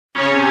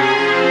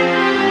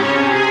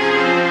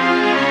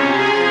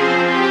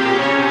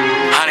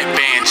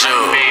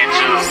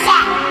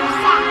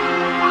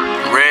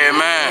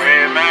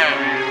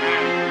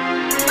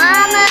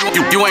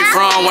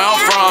from where I'm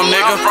from,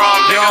 nigga.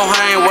 You don't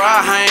hang where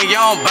I hang, you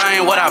don't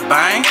bang what I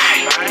bang.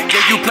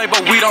 Yeah, you play,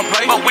 but we don't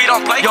play.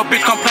 Your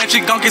bitch complain,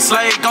 she gon' get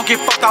slayed, gon' get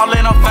fucked all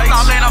in her face.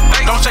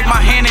 Don't shake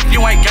my hand if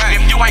you ain't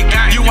gang. You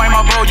ain't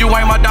my bro, you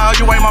ain't my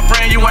dog, you ain't my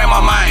friend, you ain't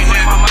my man.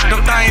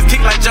 Them things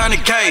kick like Johnny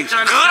Cage.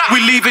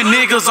 We leaving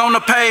niggas on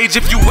the page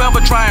if you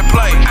ever try and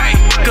play.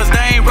 Cause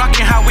they ain't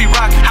rockin' how we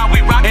rockin'.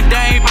 And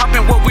they ain't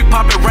poppin' what we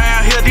poppin'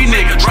 round here, these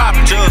niggas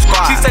droppin'.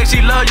 She say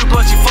she love you,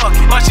 but she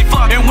fuckin'.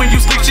 And when you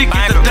sleep, she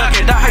get the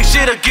duckin'. That hate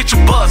shit'll get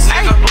you bust,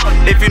 nigga.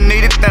 If you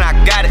need it, then I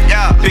got it.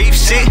 Beef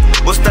shit,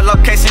 what's the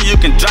location? You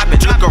can drop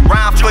it. Look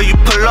around before you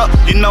pull up.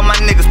 You know my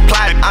niggas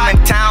plotted. I'm in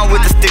town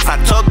with the sticks. I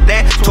took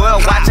that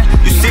 12 watching.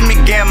 You see me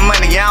getting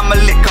money, yeah, I'm a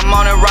lick. Come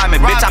on and rob me,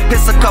 bitch. I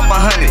piss a couple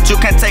hundred. You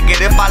can't take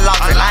it if I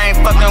lost it. I ain't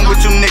fucking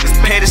with you niggas.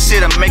 Pay the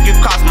shit and make you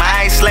cost me.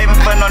 I ain't slaving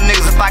for no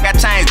niggas. If I got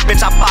change,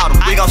 bitch, I bought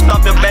them. We gon'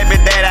 stomp your baby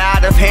daddy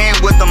out of hand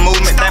with the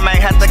movement. They might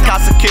have to call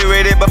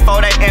security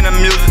before they end the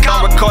music.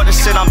 Don't record the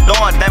shit I'm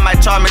doing. They might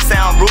try me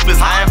sound ruthless.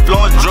 I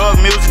influence drug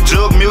music,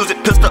 jug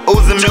music, pistol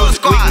oozing music.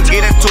 We can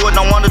get into it,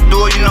 don't wanna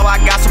do it. You know I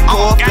got some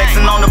core.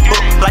 Flexing on the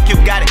book like you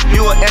got it.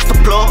 You an extra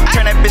plug.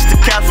 Turn that bitch to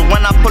capsule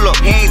when I pull up.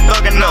 He ain't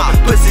thuggin' up.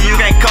 Pussy, you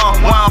can't come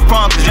where I'm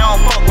from, cause you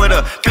don't fuck with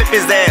her. Flip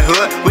his ass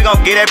hood. We gon'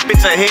 get that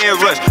bitch a head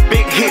rush.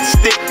 Big hit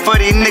stick for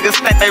these niggas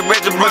think they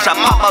Reggie Bush. I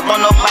pop up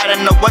on nobody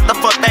know what the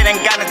fuck they done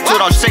got into.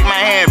 Don't shake my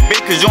hand,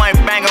 bitch, cause you ain't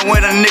bangin'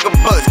 with a nigga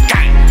buzz.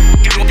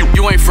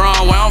 You ain't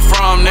from where I'm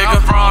from,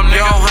 nigga.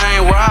 You don't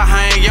hang where I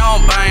hang, you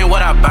don't bang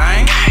what I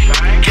bang.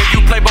 Yeah,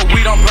 you play, but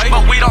we don't play.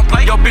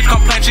 Your bitch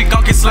complain, she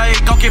gon' get slayed,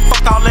 gon' get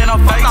fucked all in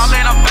her face.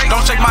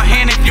 Don't shake my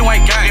hand if you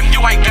ain't gang.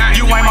 You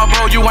ain't my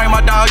bro, you ain't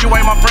my dog, you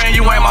ain't my friend,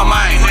 you ain't my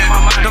man.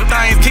 Them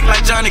things kick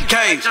like Johnny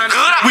Cage.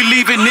 We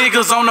leaving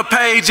niggas on the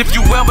page if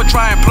you ever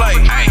try and play.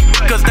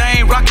 Cause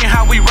they ain't rockin'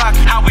 how we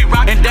rockin'.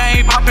 And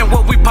they ain't poppin'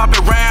 what we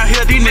poppin' round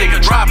here, these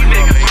niggas droppin'.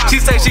 She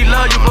say she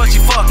love you, but she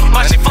fuckin'.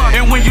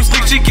 And when you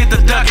sleep, she get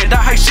the duckin'.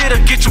 That hate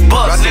shit'll get you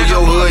bust. Right through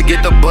your hood,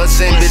 get the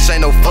bussin', bitch,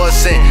 ain't no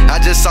fussin'. I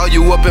just saw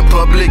you up in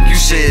public, you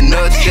said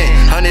nothing.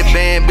 100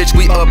 band, bitch,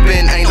 we up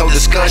in, ain't no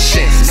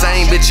discussion.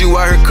 Same bitch you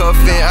out here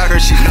cuffin', I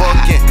heard she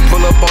fuckin'.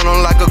 Pull up on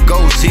him like a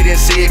ghost, he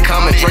didn't see it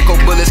coming. Draco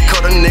bullets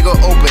cut a nigga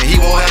open, he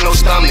won't have no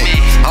stomach.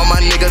 All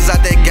my niggas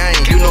out that gang,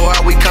 you know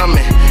how we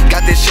comin'.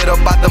 Got this shit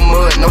up out the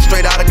mud, no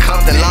straight out of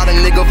Compton. Lot of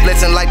niggas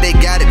flexin' like they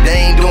got it,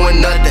 they ain't doing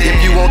nothing.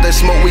 If you want that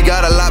smoke, we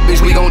got a lot, bitch,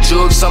 we gon'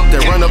 jug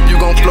something. Run up, you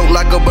gon' float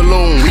like a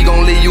balloon, we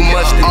gon' leave you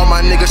mustard. All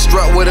my niggas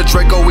strut with a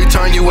Draco, we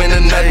turn you into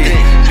nothing.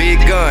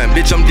 Big gun,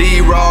 bitch, I'm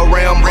D-Raw,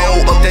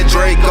 Rambo. Up that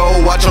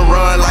Draco, watch him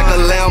run like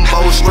a Lambo.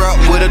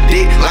 Strapped with a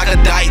dick like a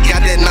dyke,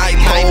 got that night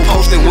pole.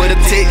 Posted with a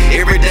tick,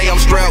 every day I'm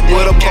strapped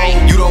with a pole.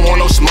 You don't want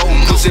no smoke,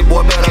 pussy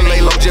boy better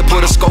lay low. Just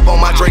put a scope on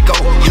my Draco.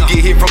 You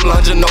get hit from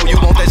London, no, you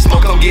want that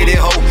smoke, come get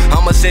it, ho.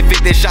 I'ma send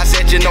 50 shots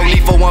at you, no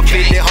need for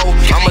 150, ho.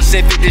 I'ma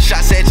send 50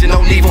 shots at you,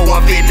 no need for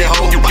 150,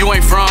 ho. You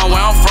ain't from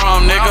where I'm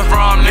from, nigga.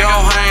 You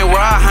don't hang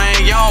where I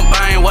hang, you don't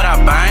bang what I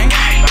bang.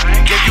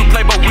 Yeah, you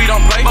play, but we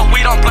don't play.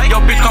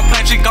 Your bitch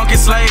complain, she gon' get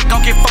slayed,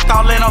 gon' get fucked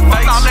all in her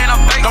face.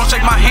 Don't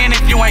shake my hand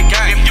if you ain't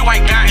gang. You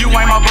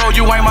ain't my bro,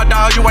 you ain't my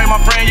dog, you ain't my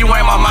friend, you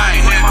ain't my man.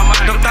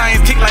 Them things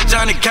kick like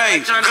Johnny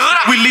Cage.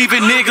 We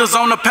leaving niggas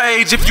on the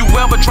page if you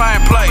ever try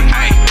and play.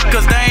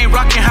 Cause they ain't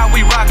rockin' how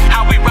we rockin'.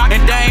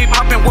 And they ain't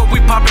poppin' what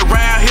we poppin'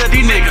 round here,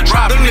 these niggas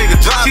droppin'.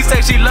 She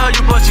say she love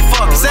you, but she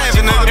fuckin'.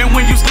 And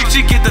when you sleep,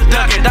 she get the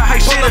duckin'. That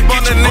hate shit'll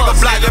get you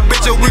bust. Your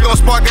bitch, we gon'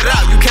 spark it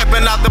out. You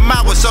capping out the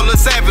mouth with Solar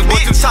Savage,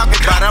 what you talking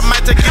about? I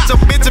might just get your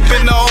bitch up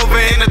in the over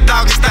in the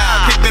doggy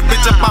style. Kick that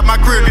bitch up out my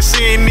crib cause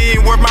she ain't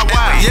even worth my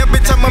while. Yeah,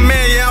 bitch, I'm a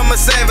man, yeah, I'm a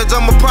savage,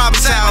 I'm a problem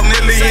child.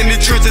 Nearly in the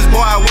trenches,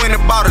 boy, I went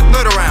and bought a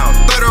 30 round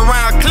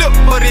clip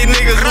for these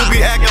niggas who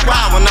be acting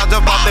wild. When I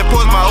jump off that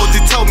porch, my OG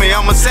told me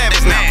I'm a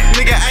savage now.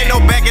 Nigga, ain't no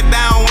backing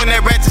down when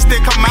that ratchet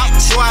stick come out.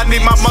 Boy, I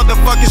need my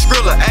motherfucking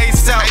Skrilla,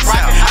 ASAP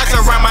rocket. I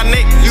should around my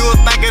neck, you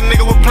would think a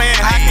nigga was playing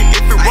hockey.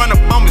 If it run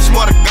up on me,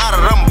 swear to God,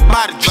 I'm a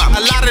body drop.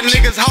 A lot of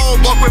niggas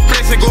home, walk with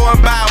place and go and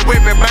buy a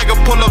whip and bag a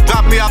pull up,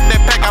 drop me off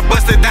that pack, I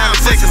bust it down to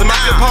 6. I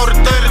might hold a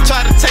 30,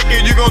 try to take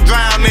it, you gon'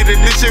 drown in it.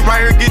 This shit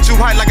right here get you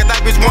hype like a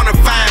dyke bitch wanna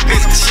find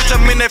bitch. Bitch,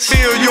 I'm in that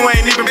field, you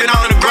ain't even been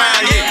on the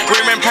ground yet.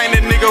 Redman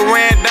painted nigga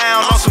ran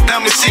down on some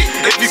dumb shit.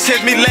 If you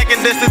catch me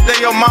lacking, that's the day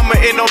your mama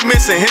ain't no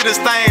missing. Hit this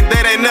thing,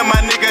 that ain't never my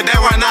nigga, that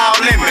run all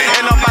in me.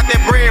 Ain't no about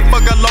that bread,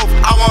 fuck a loaf,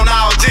 I want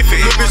all jiffy.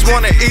 If bitch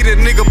wanna eat it,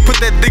 nigga, put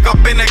that dick up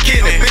in the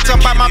kidney. Bitch,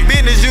 I'm by my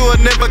business, you will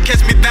never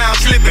catch me down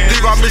slipping.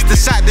 D-Raw missed the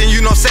shot, then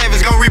you know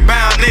Savage gon'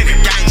 rebound in it.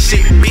 Gang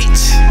shit,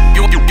 bitch.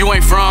 You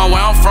ain't from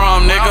where I'm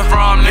from, nigga.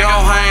 You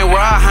don't hang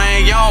where I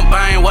hang, you don't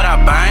bang what I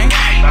bang.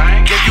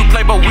 Yeah, you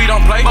play, but we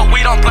don't play.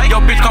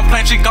 Your bitch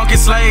complain, she gon' get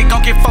slayed,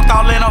 gon' get fucked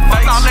all in her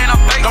face.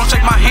 Don't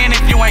shake my hand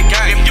if you ain't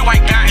gang. You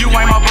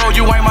ain't my bro,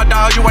 you ain't my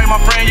dog, you ain't my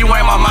friend, you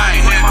ain't my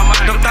man.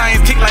 Them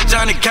things kick like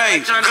Johnny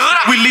Cage.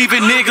 We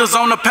leaving niggas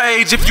on the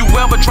page if you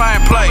ever try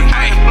and play.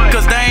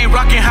 Cause they ain't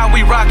rockin' how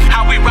we rockin'.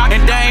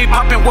 And they ain't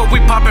poppin' what we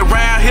poppin'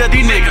 round here,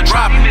 these niggas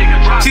droppin'.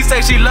 She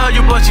say she love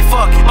you, but she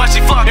fuckin'.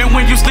 And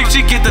when you sleep,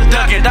 she get the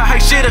duckin'. That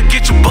hate shit'll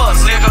get you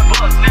bust,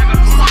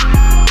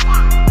 nigga.